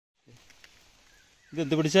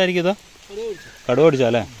ഇത് പിടിച്ചായിരിക്കും ഇതാ കടുവ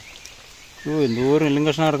പിടിച്ചാലേ? ഓ എന്തോരം എല്ലും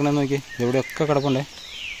കഷ്ണം കിടക്കണമെന്ന് നോക്കി. ഇവിടെയൊക്കെ കിടപ്പുണ്ടേ.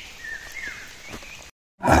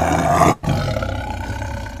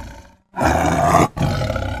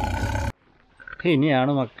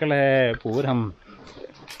 ഇനിയാണ് മക്കളെ പൂരം.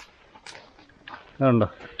 ഇതുണ്ടോ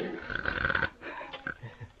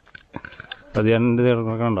പതിയാണ്ട്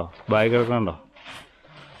കിടക്കണുണ്ടോ? ബാഗ് കിടക്കണുണ്ടോ?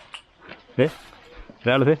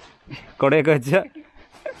 ഒരാൾ കുടയൊക്കെ വെച്ച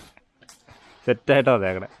സെറ്റായിട്ടോ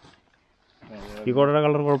അതേക്കടെ. ഈ കുടയുടെ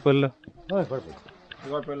കളർ കുഴപ്പമില്ലല്ലോ.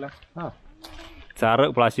 കുഴപ്പമില്ല. Sir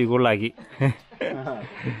plastic കൂളിലാക്കി.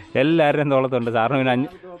 എല്ലാവരുടെയും തോളത്തുണ്ട്. സാറിന് പിന്നെ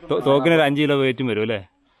തോക്കിനൊരു 5 കിലോ വെയിറ്റും വരും അല്ലേ?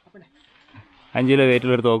 5 കിലോ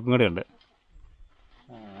വെയിറ്റുള്ളൊരു തോക്കും കൂടെ ഉണ്ട്.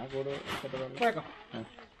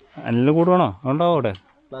 നല്ല കൂട് വേണോ? ഉണ്ടാവും അവിടെ.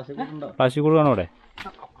 പ്ലാസ്റ്റിക് കൂട് വേണോ അവിടെ?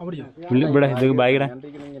 ഇവിടെ ഇത് ബാഗിടെ.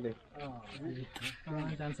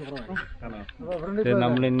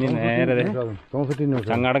 നമ്മളിനി നേരെ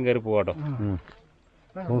ചങ്ങാടം കയറി പോവാട്ടോ.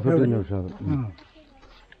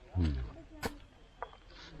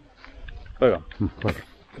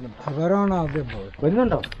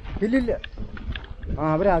 വരുന്നുണ്ടോ? ഇല്ലില്ല.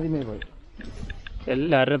 അവരാദ്യമേ പോയി.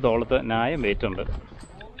 എല്ലാവരുടെയും തോളത്ത് ന്യായം വെയിറ്റ് ഉണ്ട്.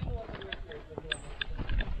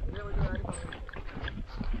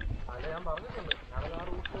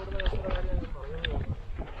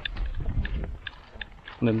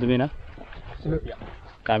 എന്ത് മീനാ?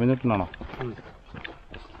 കാമിനൂട്ടിനാണോ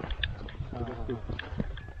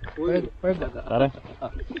സാറേ?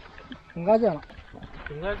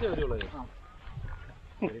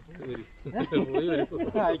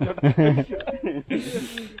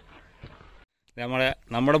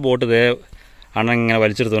 നമ്മുടെ ബോട്ട് ഇതേ അണ്ണൻ ഇങ്ങനെ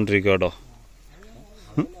വലിച്ചെടുത്തോണ്ടിരിക്കും കേട്ടോ.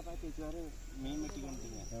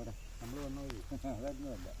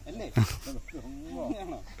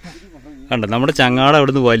 കണ്ടോ നമ്മുടെ ചങ്ങാടം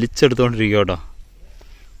അവിടുന്ന് വലിച്ചെടുത്തോണ്ടിരിക്കും കേട്ടോ.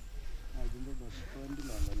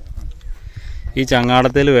 ഈ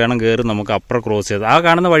ചങ്ങാടത്തിൽ വേണം കയറി നമുക്ക് അപ്പുറം ക്രോസ് ചെയ്ത്. ആ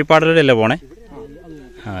കാണുന്ന വഴിപ്പാടിലൂടെയല്ലേ പോണേ?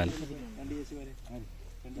 ആ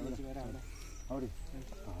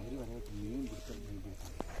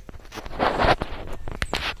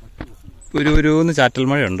ഒരു ചാറ്റൽ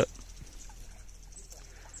മഴയുണ്ട്.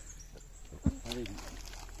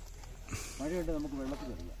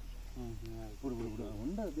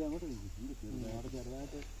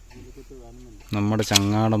 നമ്മുടെ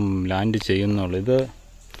ചങ്ങാടം ലാൻഡ് ചെയ്യുന്നുള്ളു. ഇത്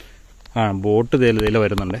ബോട്ട് തേയില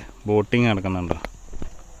വരുന്നുണ്ട്. ബോട്ടിങ് നടക്കുന്നുണ്ടോ?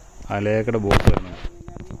 അലേക്കടെ ബോട്ട് വരുന്നുണ്ട്.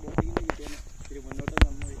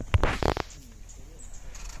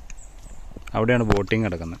 അവിടെയാണ് ബോട്ടിങ്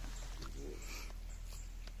നടക്കുന്നത്.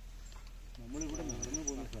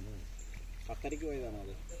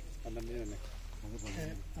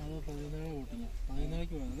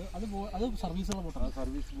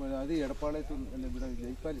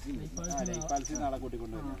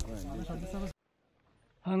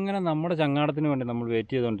 അങ്ങനെ നമ്മുടെ ചങ്ങാടത്തിന് വേണ്ടി നമ്മൾ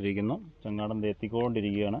വെയിറ്റ് ചെയ്തുകൊണ്ടിരിക്കുന്നു. ചങ്ങാടം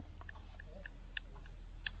എത്തിക്കൊണ്ടിരിക്കുകയാണ്.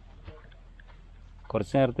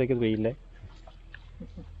 കുറച്ച് നേരത്തേക്ക് വെയില്ലേ.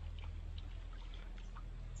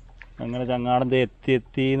 അങ്ങനെ ചങ്ങാടം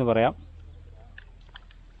എത്തി എന്ന് പറയാം.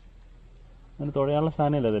 അങ്ങനെ തുഴയാനുള്ള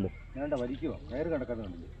സാധനമില്ല അതിൽ.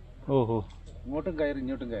 ഓഹോ, ഇങ്ങോട്ടും കയറി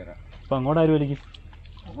ഇങ്ങോട്ടും കയറാം. അപ്പൊ അങ്ങോട്ട് ആര് വലിക്കും?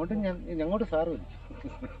 അങ്ങോട്ടും ഞങ്ങോട്ട് സാറ് വലിക്കും.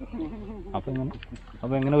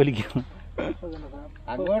 അപ്പൊ എങ്ങനെ വലിക്കും?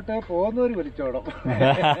 അങ്ങോട്ട് പോകുന്നവര് വലിച്ചോടും.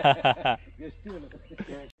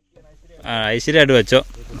 ഐശ്വര്യമായിട്ട് വെച്ചോ.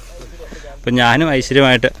 അപ്പം ഞാനും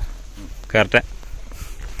ഐശ്വര്യമായിട്ട് കയറട്ടെ.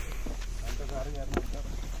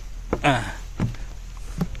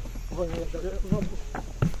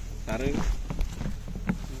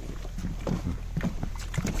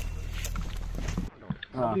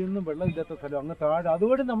 ഒന്നും വെള്ളമില്ലാത്ത സ്ഥലം അങ്ങ് താഴെ.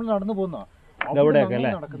 അതുവഴി നമ്മൾ നടന്നു പോകുന്ന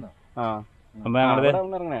നടക്കുന്ന.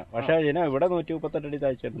 പക്ഷേ ഇവിടെ 138 അടി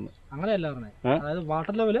താഴ്ചയുണ്ട്. അങ്ങനെയല്ല പറഞ്ഞത്. അതായത്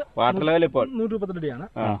വാട്ടർ ലെവല് ഇപ്പോൾ 138 അടിയാണ്.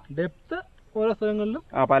 ഡെപ്ത് ഓരോ സ്ഥലങ്ങളിലും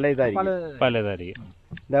പല ഇതായിരിക്കും.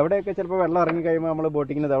 ഇതെവിടെയൊക്കെ ചിലപ്പോൾ വെള്ളം ഇറങ്ങി കഴിയുമ്പോൾ നമ്മൾ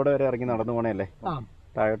ബോട്ടിങ്ങിന് അവിടെ വരെ ഇറങ്ങി നടന്നു പോണേല്ലേ?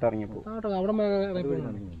 താഴോട്ട് ഇറങ്ങി പോകും.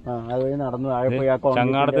 അതുവഴി നടന്നു താഴെ പോയി.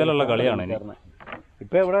 ചങ്ങാടത്തിലുള്ള കളിയാണ്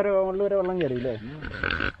ഇപ്പൊ ഇവിടെ വരെ വെള്ളം കയറിയില്ലേ?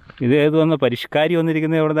 ഇത് ഏത് വന്ന പരിഷ്കാരി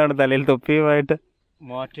വന്നിരിക്കുന്നത് എവിടെ നിന്നാണ്? തലയിൽ തൊപ്പിയുമായിട്ട്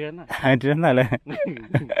മാറ്റുന്നല്ലേ?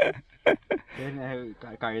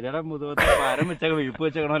 കഴുതയുടെ മുതുകത്ത് പാരം വെച്ച വീപ്പ്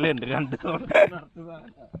വെച്ചേക്കണല്ലേ? ഉണ്ട് 2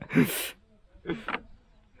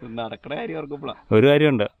 നടക്കണ കാര്യം ഓർക്കുമ്പോഴാ ഒരു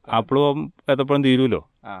കാര്യമുണ്ട്. അപ്പളും എത്തപ്പോഴും തീരുമല്ലോ.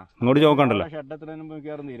 ഇങ്ങോട്ട് ചോക്കണ്ടല്ലോ. ഷഡത്തിനും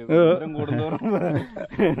മിക്കവാറും തീരും. കൂടുന്തോറും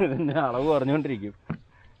അളവ് കുറഞ്ഞോണ്ടിരിക്കും.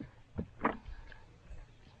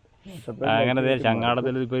 അങ്ങനെ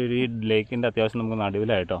ചങ്ങാടത്തിൽ ഇപ്പൊ ഈ ലേക്കിന്റെ അത്യാവശ്യം നമുക്ക്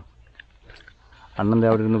നടുവിലായിട്ടോ. അണ്ണൻ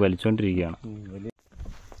അവിടെ ഇരുന്ന് വലിച്ചോണ്ടിരിക്കുകയാണ്.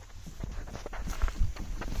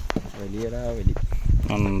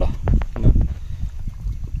 ഉണ്ടോ?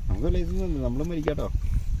 നമ്മളും മരിക്കാട്ടോ.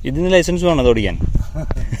 ഇതിന് ലൈസൻസ് വേണോ അത് ഓടിക്കാൻ?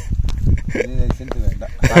 ലൈസൻസ് വേണ്ട,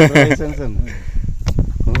 ലൈസൻസ്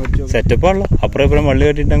സെറ്റപ്പ് ആണല്ലോ. അപ്പുറം ഇപ്പുറം വള്ളി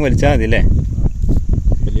കെട്ടിട്ട് വലിച്ചാൽ മതി അല്ലേ?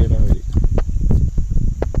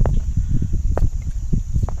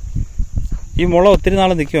 ഈ മുള ഒത്തിരി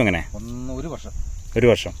നാളെ നിൽക്കും അങ്ങനെ? 1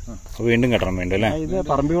 വർഷം. അപ്പൊ വീണ്ടും കെട്ടണം വേണ്ട അല്ലേ? ഇത്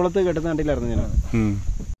പറമ്പിക്കുളത്ത് കെട്ടുന്ന കണ്ടില്ലായിരുന്നു ഞാൻ.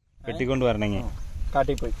 കെട്ടിക്കൊണ്ട് വരണമെങ്കിൽ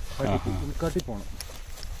കാട്ടി പോണം.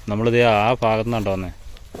 നമ്മളിത് ആ ഭാഗത്തു നിന്നുണ്ടോ വന്നേ?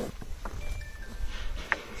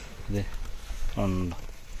 അതെ ഉണ്ടോ?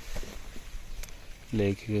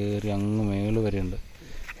 ലേക്ക് കയറി അങ്ങ് മേള് വരെ ഉണ്ട്.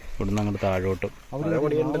 ഇവിടുന്ന് അങ്ങോട്ട് താഴോട്ടും.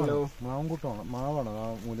 മാവാണ് ആ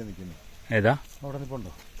മൂല നിൽക്കുന്നത്. ഏതാ? അവിടെ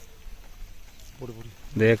നിൽപ്പുണ്ടോ?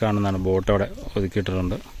 ഇതേ കാണുന്നതാണ് ബോട്ട് അവിടെ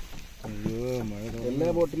ഒതുക്കിയിട്ടിട്ടുണ്ട്. എല്ലാ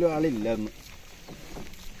ബോട്ടിലും ആളില്ല.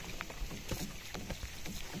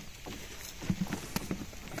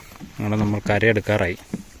 അങ്ങനെ നമ്മൾ കരയെടുക്കാറായി.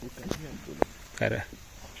 കര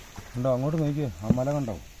ഉണ്ടോ? അങ്ങോട്ട് നോക്കിയോ, ആ മല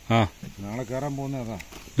കണ്ടോ? ആ, നാളെ കയറാൻ പോകുന്നതാ.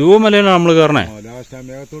 ധൂമലയിലാണ് നമ്മൾ കയറണേ. ലാസ്റ്റ് ആ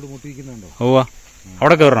മേഘത്തോട് മുട്ടിക്കുന്നുണ്ടോ? ഓ,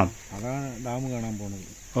 അവിടെ കയറണം. അതാണ് ഡാം കാണാൻ പോണത്.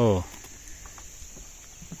 ഓ,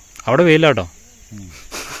 അവിടെ വെയിലാട്ടോ.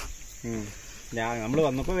 നമ്മൾ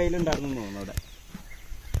വന്നപ്പോ വെയിലുണ്ടായിരുന്നു തോന്നുന്നു അവിടെ.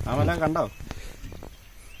 ആ മല കണ്ടോ?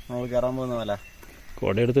 നമ്മൾ കയറാൻ പോകുന്ന മല.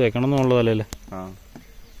 കൊടയെടുത്ത് വെക്കണം എന്നുള്ളതല്ലേ? ആ,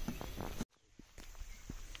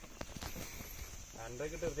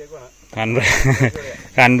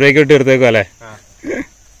 ഹാൻഡ് ബ്രേക്ക് ഇട്ട് എടുത്തേക്കോ അല്ലേ?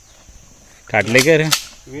 കാട്ടിലേക്ക് കയറി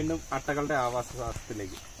വീണ്ടും അട്ടകളുടെ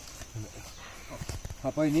ആവാസത്തിലേക്ക്.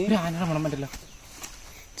 അപ്പൊ ഇനി മണം പറ്റില്ല,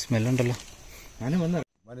 സ്മെല്ലുണ്ടല്ലോ.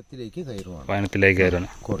 വനത്തിലേക്ക് കയറുവാണ്. വനത്തിലേക്ക് കയറാണ്.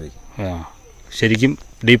 ആ, ശരിക്കും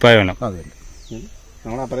ഡീപ്പായ വനം. അതെ,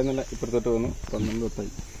 നമ്മൾ അപ്പറയുന്നില്ല ഇപ്പുറത്തോട്ട് വന്നു.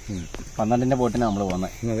 12 ബോട്ടിനാണ് നമ്മൾ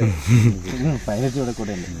പോകുന്നത്. 15 ഇവിടെ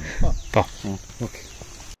കൂടെ ഉണ്ട്.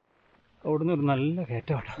 അവിടുന്ന് ഒരു നല്ല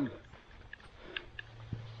കയറ്റമാട്ടോ.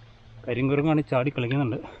 കരിങ്കുരങ്ങാണ് ചാടി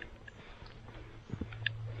കളിക്കുന്നുണ്ട്.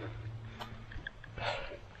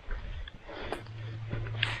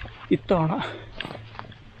 ഇത്തവണ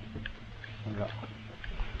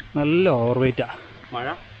നല്ല ഓവർ വെയിറ്റാ. മഴ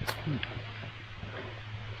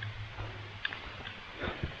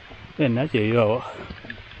എന്നാ ചെയ്യുവോ?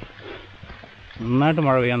 നന്നായിട്ട്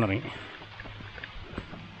മഴ പെയ്യാൻ തുടങ്ങി.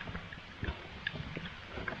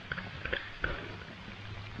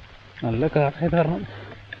 നല്ല കാറ്റായത് കാരണം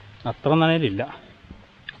അത്ര നനയിലില്ല.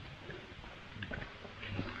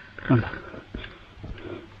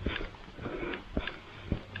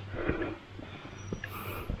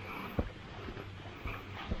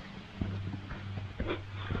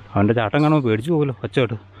 അവൻ്റെ ചാട്ടം കാണുമ്പോൾ പേടിച്ചു പോകുമല്ലോ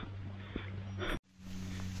ഒച്ചയായിട്ട്.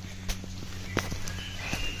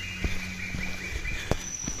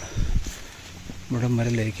 ഇവിടം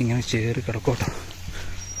വരെ ലേക്ക് ഇങ്ങനെ ചേറി കിടക്കോട്ടോ.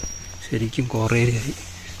 ശരിക്കും കോറേരിയായി.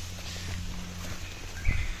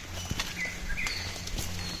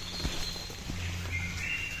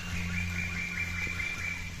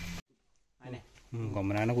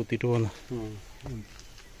 കൊമ്പനാനെ കുത്തിയിട്ട് പോകുന്നു.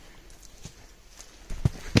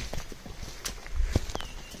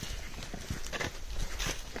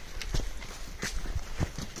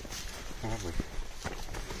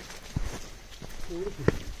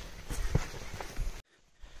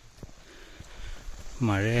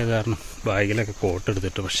 മഴയായ കാരണം ബാഗിലൊക്കെ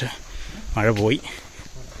കോട്ടെടുത്തിട്ട്, പക്ഷെ മഴ പോയി.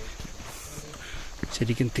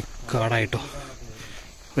 ശരിക്കും തിക്കാടായിട്ടോ,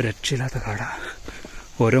 ഒരു രക്ഷയില്ലാത്ത കാടാ.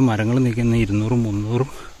 ഓരോ മരങ്ങൾ നിൽക്കുന്ന 200-300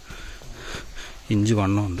 ഇഞ്ച്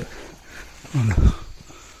വണ്ണമുണ്ട്.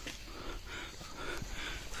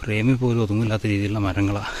 ഫ്രെയിമിൽ പോലും ഒതുങ്ങില്ലാത്ത രീതിയിലുള്ള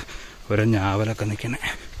മരങ്ങളാണ്. ഓരോ ഞാവലൊക്കെ നിൽക്കണേ.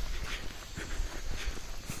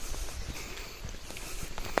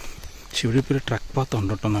 പക്ഷെ ഇവിടെ ഇപ്പോൾ ഒരു ട്രക്ക് പാത്ത്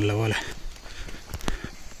ഉണ്ട് കേട്ടോ, നല്ലപോലെ.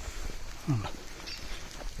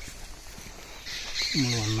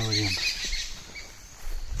 നമ്മൾ വന്ന വഴിയുണ്ട്.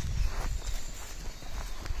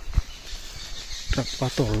 ട്രക്ക്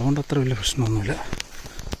പാത്ത് ഉള്ളതുകൊണ്ട് അത്ര വലിയ പ്രശ്നമൊന്നുമില്ല.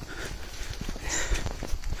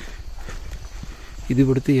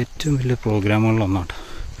 ഇതിവിടുത്തെ ഏറ്റവും വലിയ പ്രോഗ്രാമുകളിലൊന്നാണ്.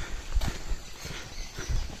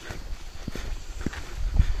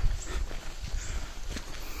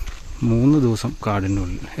 മൂന്ന് ദിവസം കാടിൻ്റെ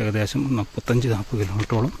ഉള്ളിൽ ഏകദേശം 35-40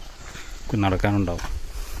 കിലോമീറ്ററോളം നടക്കാനുണ്ടാവും.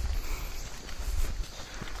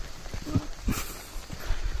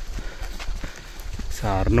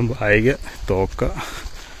 സാറിനും ബാഗ്, തോക്ക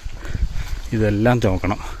ഇതെല്ലാം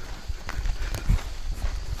ചോക്കണം.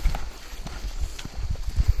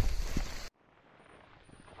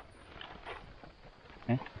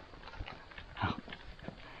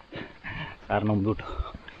 കാരണം മുമ്പോട്ട്,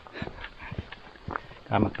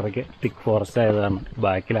 കാരണം അത്രയ്ക്ക് തിക്ക് ഫോറസ്റ്റ് ആയതാണ്.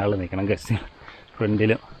 ബാക്കിലാൾ നിൽക്കണം, ഗസ്റ്റ്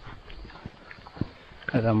ഫ്രണ്ടിലും.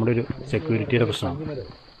 അത് നമ്മുടെ ഒരു സെക്യൂരിറ്റിയുടെ പ്രശ്നമാണ്.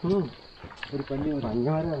 ഒരു പഞ്ഞിമരം.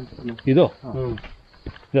 ഇതോ?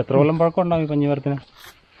 ഇത് എത്ര കൊല്ലം പഴക്കം ഉണ്ടാവും ഈ പഞ്ഞിമരത്തിന്?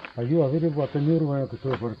 അയ്യോ, അതൊരു 500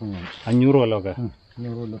 പഴക്കം. 500 കൊല്ലമൊക്കെ?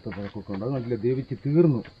 500 കൊല്ലത്തെ പഴക്കമൊക്കെ ഉണ്ട്. അത് നല്ല ദേവിച്ച്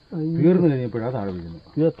തീർന്നു കഴിഞ്ഞപ്പോഴാണ് താഴെ വീഴുന്നത്.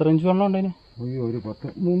 ഇത് എത്ര ഇഞ്ച് വണ്ണം ഉണ്ടതിന്? അയ്യോ, ഒരു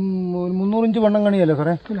 300 ഇഞ്ച് വണ്ണം കണിയല്ലേ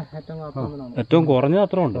സാറേ? ഏറ്റവും കുറഞ്ഞത്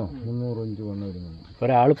അത്ര ഉണ്ടോ? 300 ഇഞ്ച് വണ്ണം വരുന്നത്.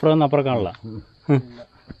 ഒരാളിപ്പുറം അപ്പുറം കാണില്ല,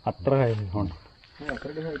 അത്ര കാര്യമുണ്ട്.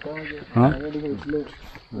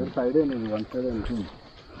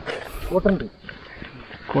 കോട്ടൺ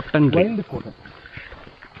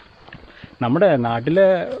നമ്മുടെ നാട്ടിലെ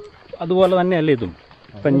അതുപോലെ തന്നെയല്ലേ ഇതും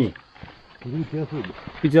പഞ്ഞി?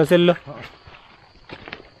 വ്യത്യാസമല്ലോ.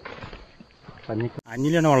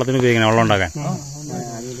 അഞ്ഞിലാണ് വെള്ളത്തിന് ഉപയോഗിക്കുന്നത്, വെള്ളം ഉണ്ടാക്കാൻ.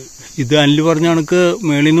 ഇത് അനില് പറഞ്ഞ കണക്ക്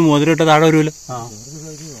മേളിൽ നിന്ന് മോതിരിട്ട് താഴെ വരുമല്ലോ.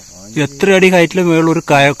 എത്ര അടി ഹൈറ്റിലെ മേളിൽ ഒരു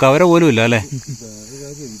കവര പോലും ഇല്ല അല്ലേ?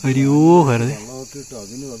 അയ്യോ കരുതി.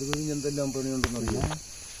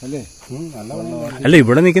 അല്ല,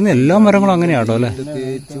 ഇവിടെ നിൽക്കുന്ന എല്ലാ മരങ്ങളും അങ്ങനെയാട്ടോ അല്ലേ?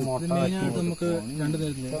 നമുക്ക് രണ്ട്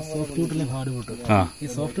സോഫ്റ്റ് വുഡിലും ഹാർഡ് വുഡ്. ഈ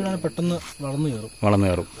സോഫ്റ്റ് വുഡാണ് പെട്ടെന്ന് വളർന്നു കയറും.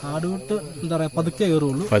 ഹാർഡ് വുഡ് എന്താ പറയാ, പതുക്കെ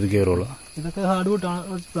കയറുള്ളൂ. ഇതൊക്കെ ഹാർഡ് വുഡ് ആണ്,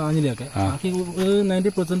 പ്രാഞ്ഞിലൊക്കെ. ബാക്കി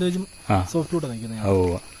 90% സോഫ്റ്റ് വുഡാണ് നിൽക്കുന്നത്.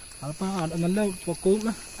 അപ്പൊ നല്ല പൊക്കവും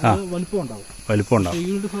വലിപ്പം ഉണ്ടാവും.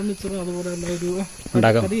 ഈൽഡ് ഫർണിച്ചർ അതുപോലെയുള്ള ഒരു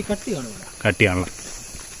കട്ടിയാണല്ലോ.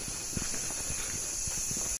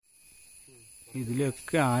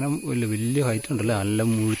 ഇതിലൊക്കെ ആന വലിയ ഹൈറ്റ് ഉണ്ടല്ലേ, നല്ല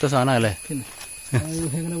മുഴുത്ത സാധനം അല്ലേ?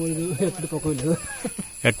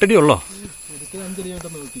 8 അടി ഉള്ളോ?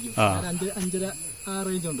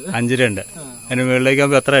 5 ഉണ്ട്. അതിന് മുകളിലേക്ക്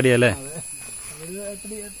ആകുമ്പോ എത്ര അടിയല്ലേ?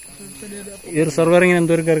 ഈ റിസർവർ ഇങ്ങനെ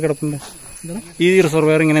എന്തോരം കയറി കിടപ്പുണ്ട്?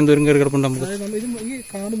 നമുക്ക്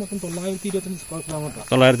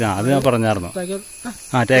 900. അത് ഞാൻ പറഞ്ഞായിരുന്നു.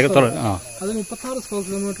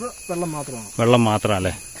 വെള്ളം മാത്രം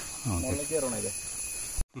അല്ലേ?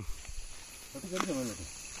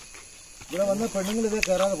 ഇവിടെ വന്ന പെണ്ണുങ്ങൾ ഇതേ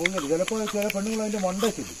കയറാതെ പോകുന്നില്ല. ചിലപ്പോ ചില പെണ്ണുങ്ങൾ അതിന്റെ മണ്ട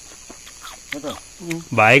ചെല്ലും കേട്ടോ.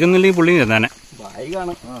 ബാഗൊന്നുമില്ലെങ്കിൽ പുള്ളി തന്നെ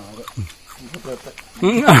ബാഗാണ്.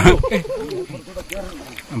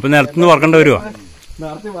 അപ്പൊ നിലത്തുനിന്ന് പറക്കേണ്ട വരുവോ?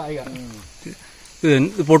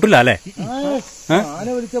 പൊട്ടില്ല അല്ലേ? ആന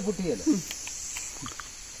വിളിച്ചാ പൊട്ടിയല്ലേ?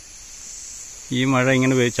 ഈ മഴ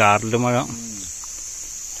ഇങ്ങനെ ചാറില് മഴ.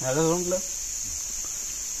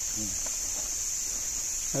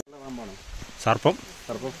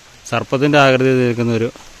 സർപ്പത്തിന്റെ ആകൃതി നിൽക്കുന്ന ഒരു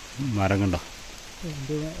മരം കണ്ടോ?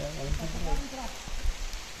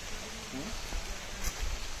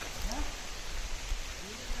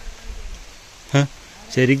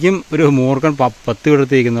 ശരിക്കും ഒരു മൂർഖൻ 10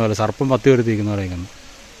 എടുത്തിരിക്കുന്ന പോലെ, സർപ്പം 10 എടുത്തിരിക്കുന്ന പോലെ ഇരിക്കുന്നു.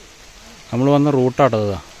 നമ്മൾ വന്ന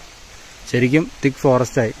റൂട്ടാട്ടതാ. ശരിക്കും തിക്ക്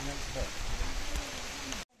ഫോറസ്റ്റായി.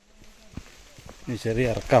 ചെറിയ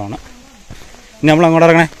ഇറക്കമാണ്. ഇനി നമ്മൾ അങ്ങോട്ട്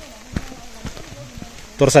ഇറങ്ങണേ,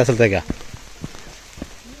 തുറസായ സ്ഥലത്തേക്കാ.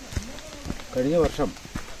 കഴിഞ്ഞ വർഷം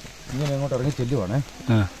ഇങ്ങനെ അങ്ങോട്ട് ഇറങ്ങി ചെല്ലുവാണേ.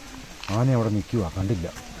 ആന അവിടെ നിൽക്കുക, കണ്ടില്ല.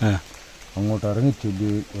 അങ്ങോട്ട് ഇറങ്ങി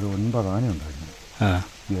ചെല്ലി ഒരു 9 ആന ഉണ്ടായിരുന്നു.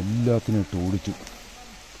 എല്ലാത്തിനും ഇട്ട് ഓടിച്ചു.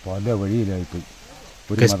 പല വഴിയിലായിപ്പോയി.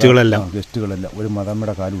 ഗസ്റ്റുകളെല്ലാം ഒരു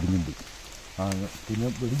മദമ്മയുടെ കാല് ഒടിഞ്ഞിട്ടുണ്ട്. പിന്നെ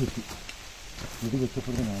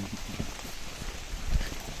വെച്ചപ്പോഴത്തേനാണ്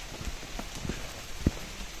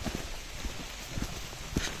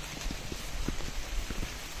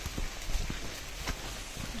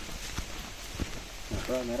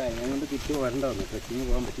അതിനെക്കൊണ്ട് ചുറ്റും വരണ്ടാവുന്നു. ട്രെക്കിങ്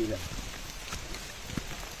പോകാൻ പറ്റിയില്ല.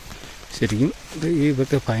 ശരിക്കും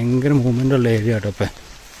ഇതൊക്കെ ഭയങ്കര മൂവ്മെന്റ് ഉള്ള ഏരിയ കേട്ടോ. ഇപ്പം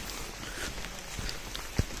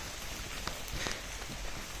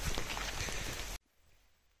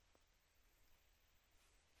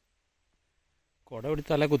കുട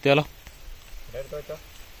പിടിച്ചാലേ കുത്തിയാലോ?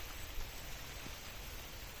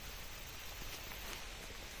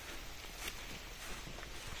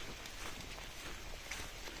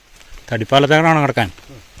 തടിപ്പാലത്തേക്കാണോ കിടക്കാൻ?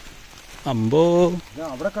 അമ്പോ,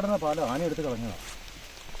 അവിടെ കിടന്ന പാലം ആന എടുത്ത് കളഞ്ഞതാ.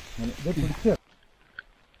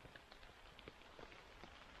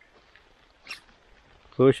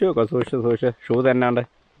 സൂക്ഷിച്ച് ഷൂ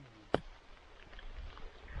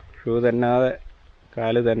തന്നാതെ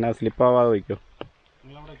കാല് തന്നെ സ്ലിപ്പാവാതെ വയ്ക്കോ.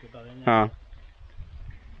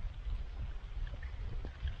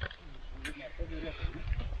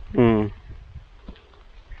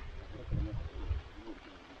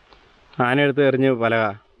 ആന എടുത്ത് എറിഞ്ഞ് പലക.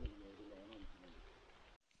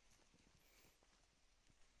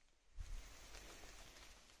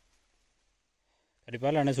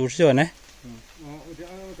 തടിപ്പാലാണ്, സൂക്ഷിച്ചു പോന്നെ.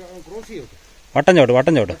 വട്ടം ചോട്ട്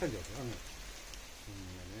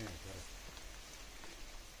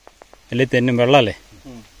അല്ലേ? തെന്നും വെള്ളമല്ലേ?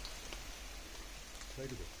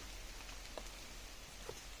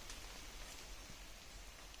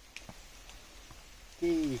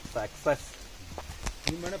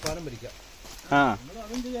 പാലം വലിക്കാം.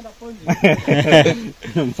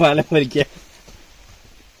 പാലം വലിക്കാം.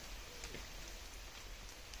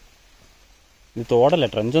 ഇത് തോടല്ലേ,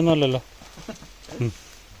 ട്രെഞ്ചൊന്നും അല്ലല്ലോ.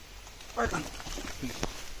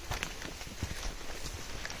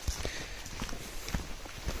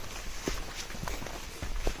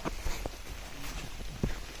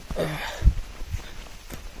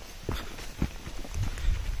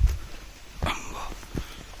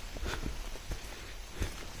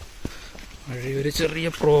 വഴിയൊരു ചെറിയ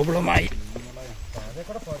പ്രോബ്ലം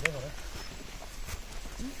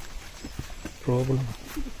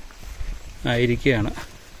ആയിരിക്കുകയാണ്.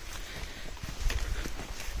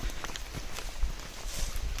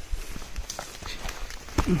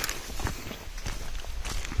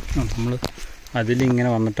 നമ്മൾ അതിലിങ്ങനെ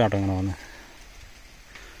വന്നിട്ടാട്ടോ അങ്ങനെ വന്നത്.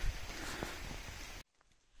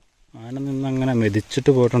 ആന നിന്നങ്ങനെ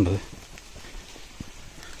മെതിച്ചിട്ട് പോയിട്ടുണ്ട്.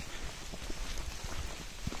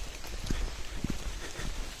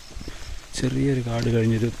 ചെറിയൊരു കാട്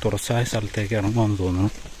കഴിഞ്ഞൊരു തുറസായ സ്ഥലത്തേക്ക് ഇറങ്ങുമെന്ന്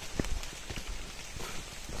തോന്നുന്നു.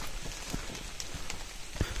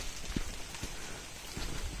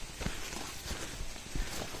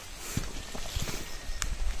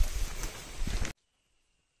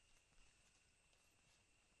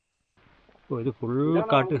 ഇത് ഫുള്ള്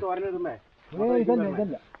കാട്ട്.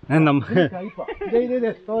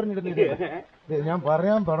 ഞാൻ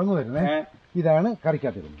പറയാൻ തുടങ്ങുവരുന്നേ, ഇതാണ്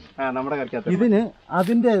കറിക്കാത്തിരുന്നത്. ഇതിന്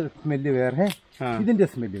അതിന്റെ സ്മെല്ല് വേറെ, ഇതിന്റെ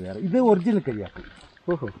സ്മെല്ല് വേറെ. ഇത് ഒറിജിനൽ കരിയാപ്പ്.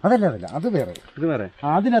 അതല്ല അത് വേറെ. ഇത് വേറെ.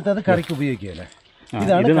 അതിനകത്ത് അത് കറിക്ക് ഉപയോഗിക്കുകയല്ലേ.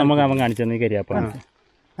 ഇതാണ് നമുക്ക് അവൻ കാണിച്ചത് കരിയാപ്പാണ്.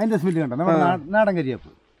 അതിന്റെ സ്മെല്ല് കണ്ടോ, നമ്മുടെ നാടൻ കരിയാപ്പ്.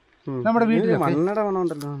 നമ്മുടെ വീട്ടിൽ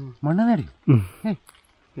മണ്ണനടി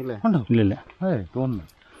ഉണ്ടോ? ഇല്ല, അതെ തോന്നുന്നു.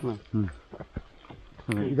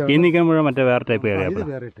 ഈ നിൽക്കുമ്പോഴും മറ്റേ വേറെ ടൈപ്പ് ഇത്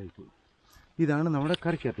വേറെ ടൈപ്പ്. ഇതാണ് നമ്മുടെ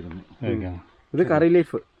കറിക്കകത്തിരുന്നത്. ഇത് കറി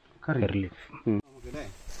ലീഫ്.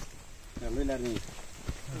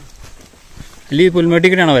 ഈ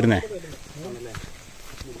പുൽമേട്ടിക്കാണോ വരുന്നത്?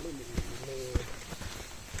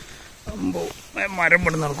 മരം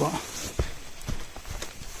പെടുന്ന നടക്കുക.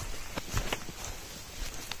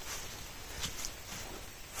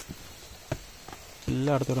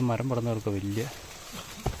 എല്ലായിടത്തോടും മരം പെടുന്ന നടക്കുക. വലിയ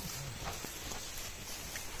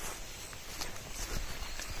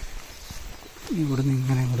ഇവിടെ നിന്ന്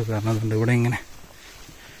ഇങ്ങനെ ഇങ്ങോട്ട് കയറുന്നുണ്ട്. ഇവിടെ ഇങ്ങനെ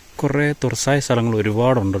കുറേ തുറസായ സ്ഥലങ്ങൾ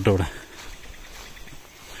ഒരുപാടുണ്ട് കേട്ടോ. ഇവിടെ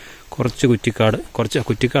കുറച്ച്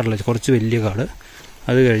കുറ്റിക്കാടല്ല, കുറച്ച് വലിയ കാട്.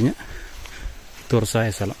 അത് കഴിഞ്ഞ് തുറസായ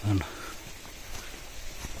സ്ഥലം ഉണ്ട്.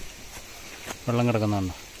 വെള്ളം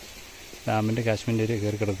കിടക്കുന്നുണ്ട്. ഡാമിൻ്റെ കാശ്മീരിൻ്റെ ഏരിയ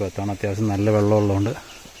കയറി കിടക്കുക. എത്താണ് അത്യാവശ്യം നല്ല വെള്ളമുള്ളതുകൊണ്ട്.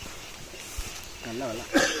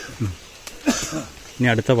 ഇനി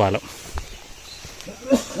അടുത്ത പാലം.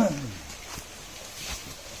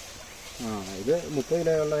 ഇത് 30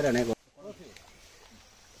 കിലോ ഉള്ളവരാണേ.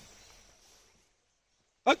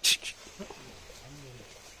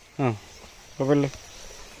 കുഴപ്പമില്ല.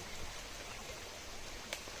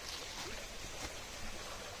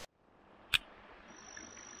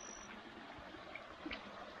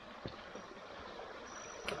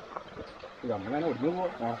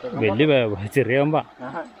 വലിയ ചെറിയ കമ്പാ.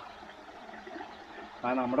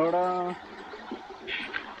 നമ്മുടെ ഇവിടെ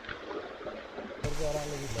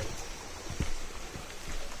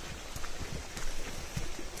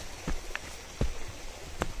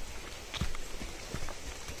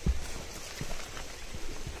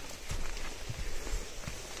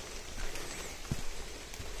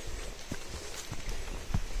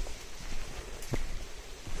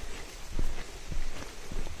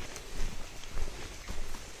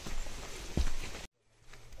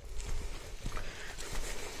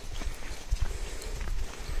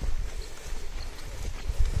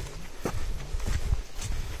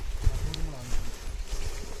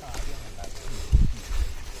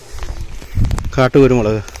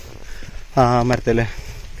കാട്ടുകുരുമുളക് മരത്തല്ലേ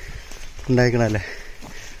ഉണ്ടായിക്കണല്ലേ.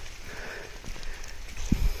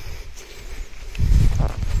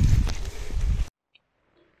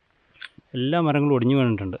 എല്ലാ മരങ്ങളും ഒടിഞ്ഞു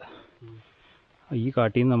വീണിട്ടുണ്ട്. ഈ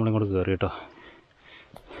കാട്ടിൽ നിന്ന് നമ്മളിങ്ങോട്ട് കയറി കേട്ടോ.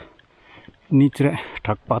 ഇനി ഇച്ചിരി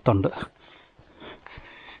ട്രക്ക് പാത്തുണ്ട്.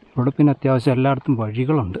 ഇവിടെ പിന്നെ അത്യാവശ്യം എല്ലായിടത്തും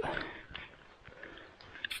വഴികളുണ്ട്.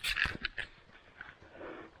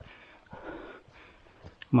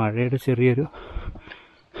 മഴയുടെ ചെറിയൊരു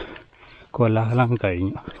കോലാഹലം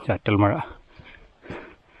കഴിഞ്ഞു. ചാറ്റൽ മഴ.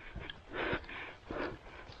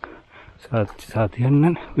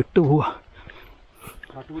 സത്യന്നൻ വിട്ടുപോവാ.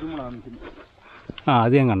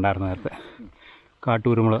 അത് ഞാൻ കണ്ടായിരുന്നു നേരത്തെ.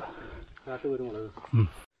 കാട്ടുകുരുമുളക്.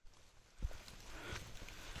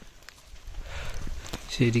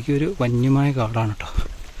 ശരിക്കും ഒരു വന്യമായ കാടാണ് കേട്ടോ.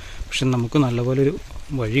 പക്ഷെ നമുക്ക് നല്ലപോലെ ഒരു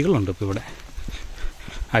വഴികളുണ്ട് ഇപ്പോൾ ഇവിടെ.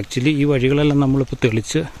 ആക്ച്വലി ഈ വഴികളെല്ലാം നമ്മളിപ്പോൾ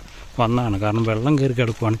തെളിച്ച് വന്നതാണ്. കാരണം വെള്ളം കയറി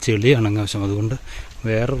കിടക്കുവാണ്, ചെളിയാണ് ആവശ്യം. അതുകൊണ്ട്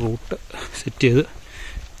വേറെ റൂട്ട് സെറ്റ് ചെയ്ത്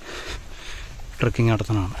ട്രക്കിംഗ്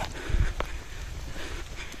നടത്തണമാണ്.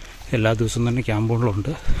 എല്ലാ ദിവസവും തന്നെ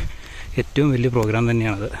ക്യാമ്പുകളുണ്ട്. ഏറ്റവും വലിയ പ്രോഗ്രാം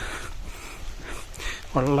തന്നെയാണത്.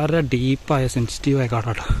 വളരെ ഡീപ്പായ സെൻസിറ്റീവായ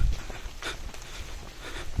കാടാണ്.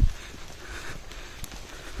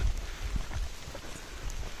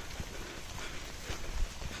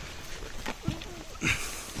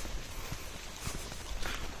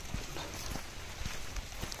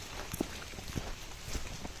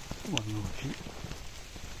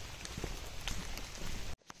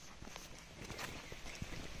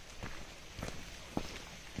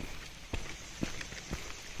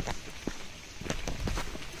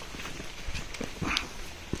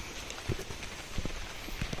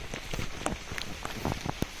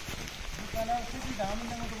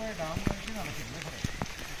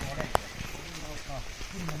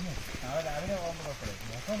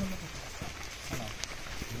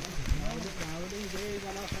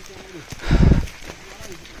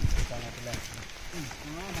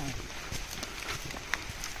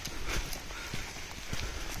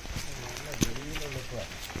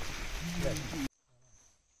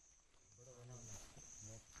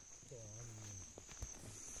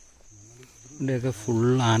 ഇവിടെയൊക്കെ ഫുൾ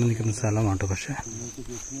ആന നിൽക്കുന്ന സ്ഥലമാണ്. പക്ഷേ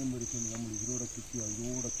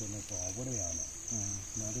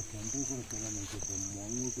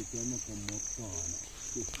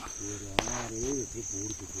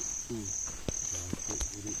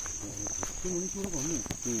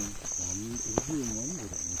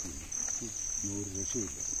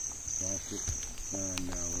രക്ഷയില്ല. ലാസ്റ്റ്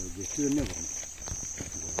ജസ്റ്റ് തന്നെ പറഞ്ഞു,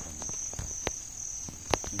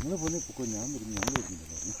 നിങ്ങൾ പോലെ പൊക്കോ, ഞാൻ വരുന്നു, ഞങ്ങൾ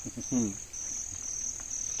വരുന്നില്ല.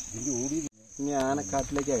 ഇതിൻ്റെ ഓടി ഇനി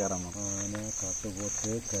ആനക്കാട്ടിലേക്കാണ് കയറാൻ. ആനക്കാട്ട്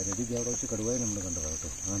പോട്ട് കരടി അവിടെ വെച്ച് കടുവായി നമ്മൾ കണ്ടതാ കേട്ടോ.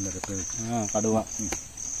 ആ നിരപ്പ് കടുവ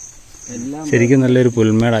എല്ലാം ശരിക്കും നല്ലൊരു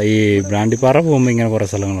പുൽമേട. ഈ ബ്രാൻഡിപ്പാറ പോകുമ്പോൾ ഇങ്ങനെ കുറേ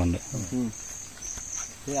സ്ഥലങ്ങളുണ്ട്.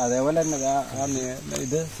 അതേപോലെ തന്നെ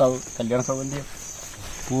ഇത് കല്യാണ സൗകര്യം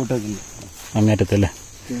കൂട്ടൊക്കെ അങ്ങേറ്റത്തല്ലേ.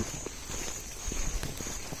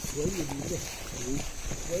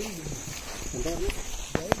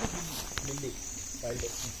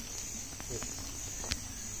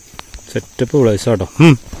 സെറ്റപ്പ് പ്ലേസ് കേട്ടോ.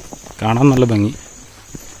 കാണാൻ നല്ല ഭംഗി,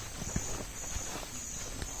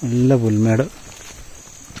 നല്ല പുൽമേട്.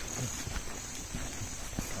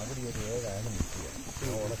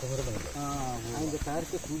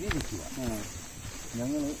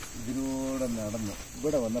 ഞങ്ങൾ ഇതിലൂടെ നടന്നു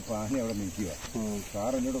ഇവിടെ വന്നപ്പോൾ ആന അവിടെ നിൽക്കുക.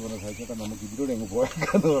 സാർ എന്നോട് പറഞ്ഞു, സഹിച്ചേട്ടാ നമുക്ക് ഇതിലൂടെ അങ്ങ്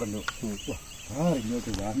പോയേക്കാന്ന് പറഞ്ഞു. സാർ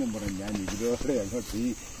ഇങ്ങോട്ട് വാഹനം പറഞ്ഞു, ഞാൻ ഇതിലൂടെ അങ്ങോട്ട് ഈ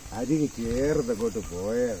അരികെ ചേർന്നങ്ങോട്ട്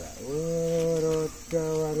പോയതാ. ഓരോറ്റ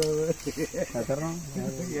വരവ്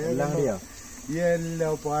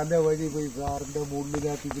എല്ലാം പല വഴി പോയി. സാറിന്റെ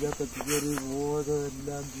മുള്ളിനകത്ത് ഇതിനകത്ത് കയറി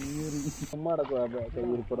പോയതെല്ലാം കീറി.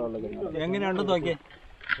 എങ്ങനെയുണ്ടെന്ന് നോക്കിയേ.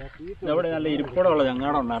 ഇവിടെ നല്ല ഇരിപ്പിടമുള്ള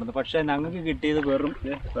ചങ്ങാടം ഉണ്ടായിരുന്നു. പക്ഷെ ഞങ്ങൾക്ക് കിട്ടിയത് വെറും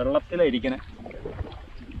വെള്ളത്തിലായിരിക്കണേ.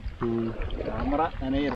 ക്യാമറ നനയ